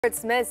Fort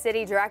Smith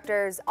City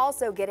directors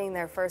also getting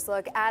their first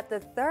look at the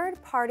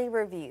third-party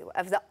review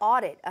of the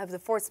audit of the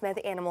Fort Smith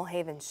Animal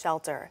Haven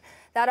shelter.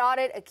 That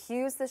audit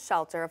accused the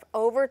shelter of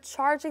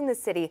overcharging the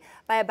city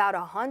by about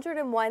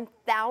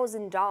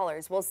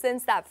 $101,000. Well,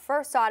 since that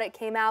first audit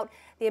came out,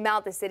 the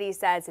amount the city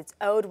says it's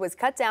owed was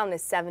cut down to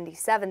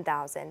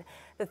 $77,000.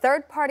 The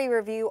third-party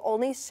review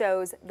only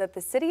shows that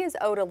the city is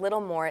owed a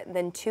little more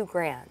than $2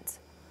 grand.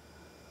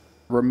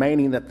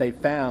 Remaining that they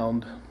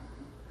found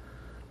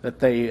that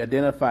they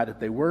identified that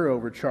they were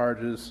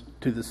overcharges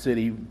to the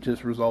city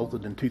just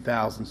resulted in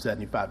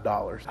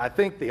 $2,075. I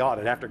think the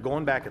audit, after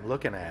going back and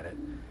looking at it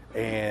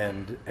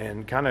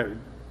and kind of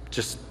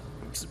just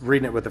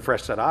reading it with a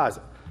fresh set of eyes,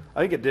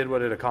 I think it did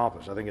what it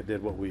accomplished. I think it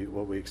did what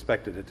we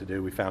expected it to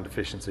do. We found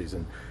deficiencies,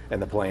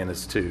 and the plan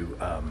is to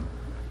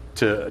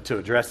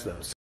address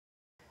those.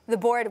 The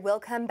board will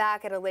come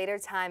back at a later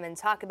time and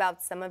talk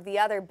about some of the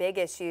other big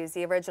issues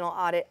the original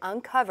audit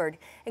uncovered,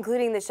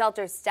 including the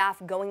shelter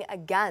staff going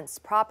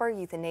against proper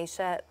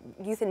euthanasia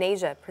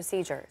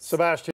procedures. Sebastian.